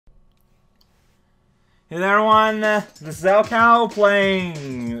Hey there everyone, this is Cow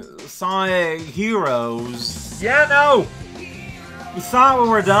playing Sonic Heroes. Yeah, no! We thought we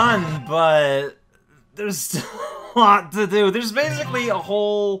were done, but there's still a lot to do. There's basically a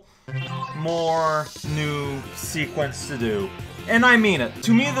whole more new sequence to do. And I mean it.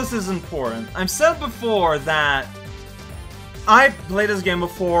 To me, this is important. I've said before that I played this game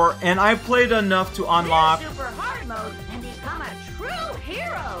before, and I played enough to unlock super hard mode and become a true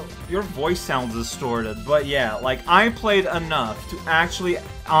hero. Your voice sounds distorted, but yeah, like, I played enough to actually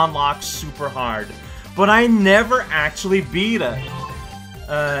unlock super hard, but I never actually beat it.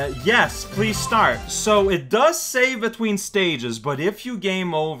 Yes, please start. So it does save between stages, but if you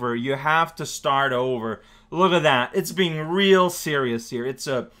game over, you have to start over. Look at that. It's being real serious here. It's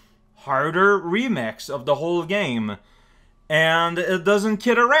a harder remix of the whole game, and it doesn't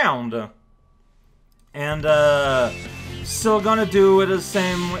kid around. And, still gonna do it the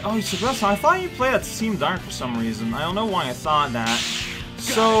same way. Oh, Sebastian, I thought you played at Team Dark for some reason. I don't know why I thought that.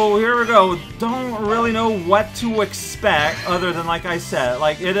 So, here we go. Don't really know what to expect, other than, like I said,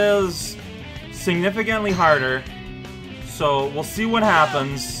 like, it is significantly harder. So, we'll see what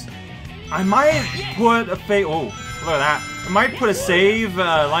happens. I might put a oh, look at that. I might put a save,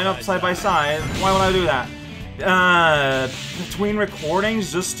 line up side by side. Why would I do that? Between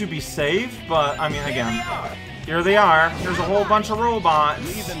recordings, just to be safe, but, I mean, again, here they are. Here's a whole bunch of robots.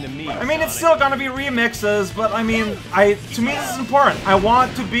 I mean, it's still gonna be remixes, but I mean, to me this is important. I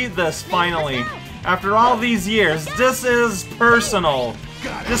want to beat this finally. After all these years, this is personal.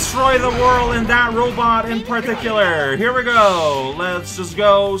 Destroy the world and that robot in particular. Here we go. Let's just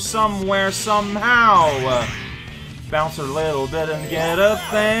go somewhere somehow. Bounce a little bit and get a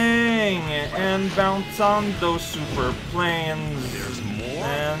thing. And bounce on those super planes.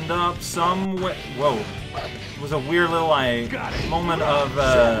 And up somewhere. Whoa. It was a weird little, like, moment of,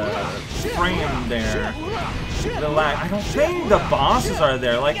 frame there. The lag. I don't think the bosses are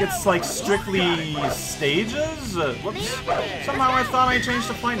there. Like, it's, like, strictly stages? Whoops. Somehow I thought I changed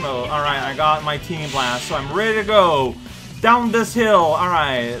the flight mode. Alright, I got my team blast, so I'm ready to go. Down this hill.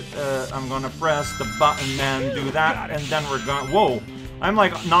 Alright, I'm gonna press the button and do that, and then we're going. Whoa. I'm,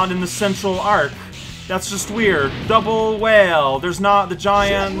 like, not in the central arc. That's just weird. Double whale. There's not the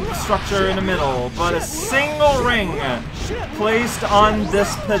giant structure in the middle, but a single ring placed on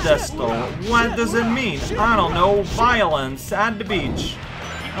this pedestal. What does it mean? I don't know. Violence at the beach.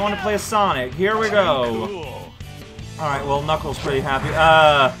 I want to play a Sonic. Here we go. Alright, well, Knuckles pretty happy.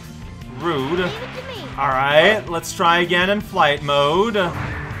 Rude. Alright, let's try again in flight mode.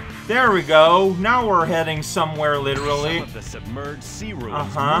 There we go. Now we're heading somewhere, literally.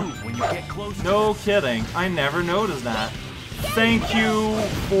 No kidding. I never noticed that. Thank you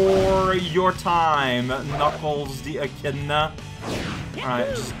for your time, Knuckles the Echidna. Alright,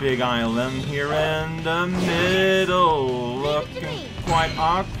 just big island here in the middle. Looking quite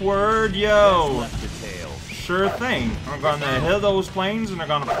awkward, yo. Sure thing. We're gonna hit those planes and they're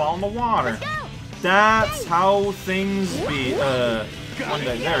gonna fall in the water. That's how things be. One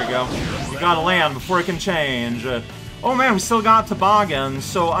day. There we go. We gotta land before it can change. Oh man, we still got toboggans,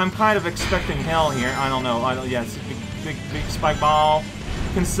 so I'm kind of expecting hell here. I don't know. Yeah, it's a big spike ball.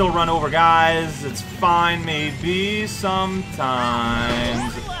 Can still run over guys. It's fine, maybe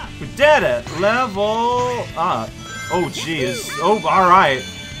sometimes. We did it. Level up. Oh jeez. Oh, all right.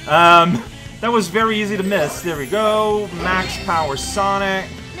 That was very easy to miss. There we go. Max power Sonic.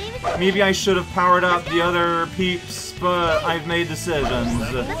 Maybe I should have powered up the other peeps, but I've made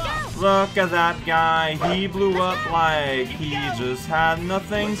decisions. Look at that guy. He blew up like he just had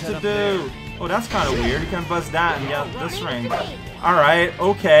nothing to do. Oh, that's kind of weird. You can buzz that and get this ring. Alright,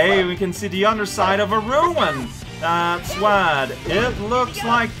 okay. We can see the underside of a ruin. That's what it looks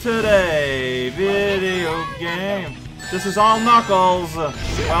like today. Video game. This is all Knuckles.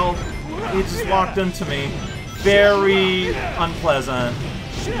 Well, he just walked into me. Very unpleasant.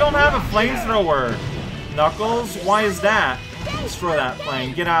 You don't have a flamethrower, Knuckles. Why is that? Destroy that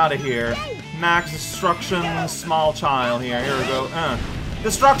plane. Get out of here. Max destruction, small child here. Here we go.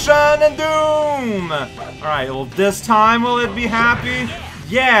 Destruction and doom! Alright, well, this time will it be happy?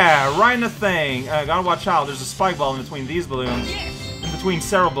 Yeah, right in the thing. Gotta watch out. There's a spike ball in between these balloons. In between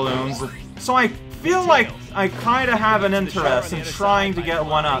several balloons. So I feel like I kind of have an interest in trying to get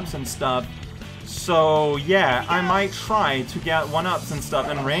one-ups and stuff. So, yeah, I might try to get one-ups and stuff.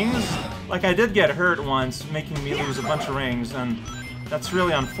 And rings? Like, I did get hurt once, making me lose a bunch of rings, and that's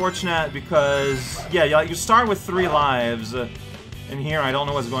really unfortunate because, yeah, you start with 3 lives. In here, I don't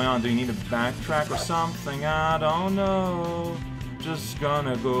know what's going on. Do you need to backtrack or something? I don't know. Just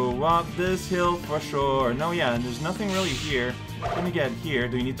gonna go up this hill for sure. No, yeah, there's nothing really here. Let me get here.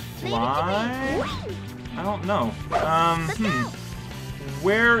 Do you need to fly? I don't know.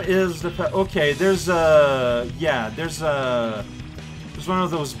 Where is the... Okay, there's a... Yeah, there's a... There's one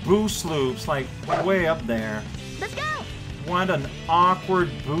of those boost loops, like, way up there. Let's go. What an awkward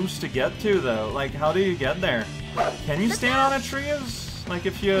boost to get to, though. Like, how do you get there? Can you stand on a tree? Like,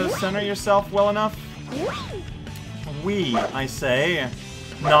 if you center yourself well enough? I say.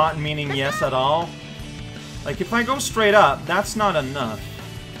 Not meaning yes at all. Like, if I go straight up, that's not enough.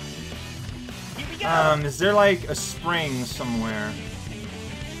 Is there, like, a spring somewhere?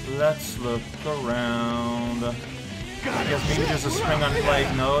 Let's look around. I guess maybe there's a spring on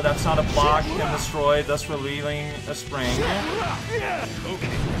flag. No, that's not a block. You can destroy, thus revealing a spring.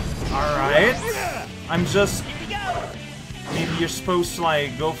 Alright. I'm just... Maybe you're supposed to,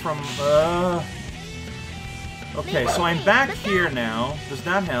 like, go from... Okay, so I'm back here now. Does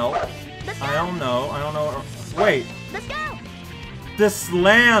that help? I don't know. I don't know. Wait. Let's go. This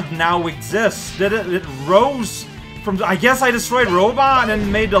land now exists. Did it? It rose from... I guess I destroyed Robot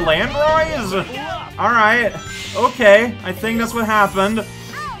and made the land rise? Alright. Okay. I think that's what happened.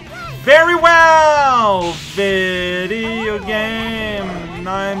 Very well! Video game.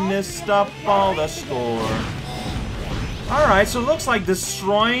 I messed up all the score. Alright, so it looks like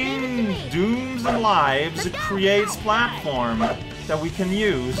destroying dooms and lives creates platform that we can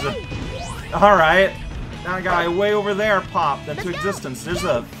use. Alright. That guy way over there popped into existence. There's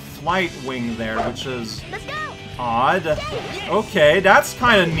a flight wing there, which is odd. Okay, that's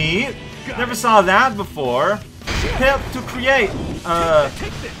kind of neat. Never saw that before. Hit to create.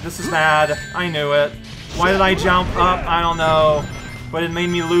 This is bad. I knew it. Why did I jump up? I don't know. But it made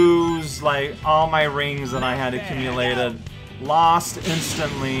me lose, like, all my rings that I had accumulated. Lost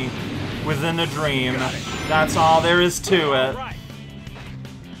instantly within a dream. That's all there is to it.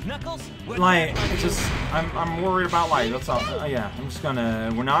 Like, I'm worried about light. That's all. Yeah, I'm just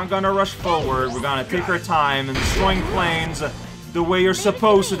gonna... We're not gonna rush forward. We're gonna take our time and destroying planes the way you're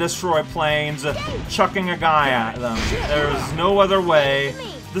supposed to destroy planes, chucking a guy at them. There's no other way.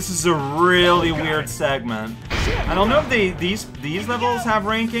 This is a really weird segment. I don't know if these levels have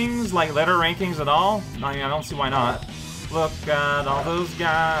rankings, like letter rankings at all. I mean, I don't see why not. Look at all those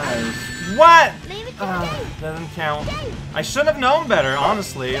guys. What? Doesn't count. I should have known better,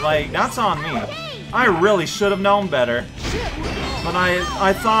 honestly. Like, that's on me. I really should have known better. But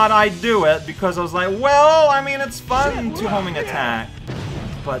I thought I'd do it because I was like, well, I mean, it's fun to homing attack.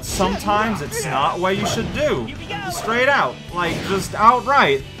 But sometimes it's not what you should do. Straight out. Like, just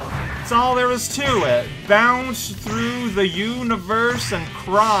outright. That's all there is to it. Bounce through the universe and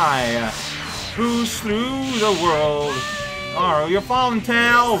cry. Boost through the world. Oh, you're falling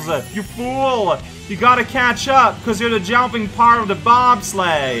tails. You fool. You gotta catch up because you're the jumping part of the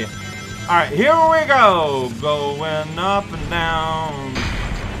bobsleigh. Alright, here we go. Going up and down.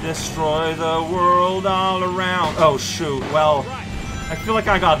 Destroy the world all around. Oh, shoot. Well, I feel like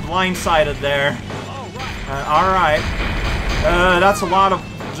I got blindsided there. Alright. That's a lot of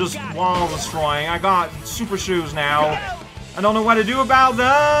just wall destroying. I got super shoes now. I don't know what to do about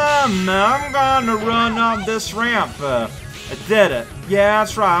them. I'm gonna run up this ramp. I did it. Yeah,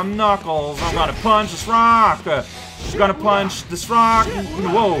 that's right. I'm Knuckles. I'm gonna punch this rock. I'm gonna punch this rock.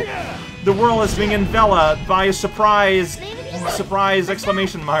 Whoa. The world is being enveloped by a surprise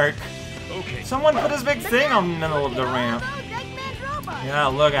exclamation mark. Someone put this big thing on the middle of the ramp. Yeah,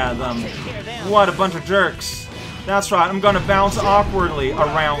 look at them. What a bunch of jerks. That's right. I'm gonna bounce awkwardly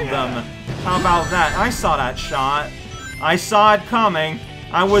around them. How about that? I saw that shot. I saw it coming.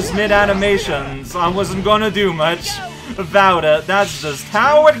 I was mid-animations. I wasn't gonna do much about it. That's just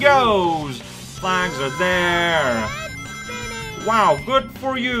how it goes. Flags are there. Wow, good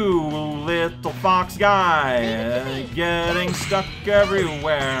for you, little fox guy. Getting stuck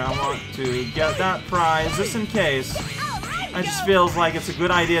everywhere. I want to get that prize just in case. It just feels like it's a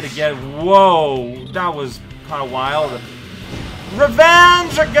good idea to get... Whoa, that was kind of wild.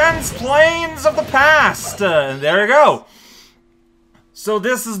 Revenge against planes of the past. There you go. So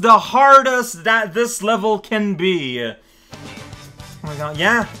this is the hardest that this level can be. Oh my god,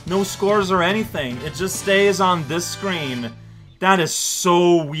 yeah, no scores or anything. It just stays on this screen. That is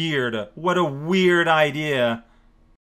so weird. What a weird idea.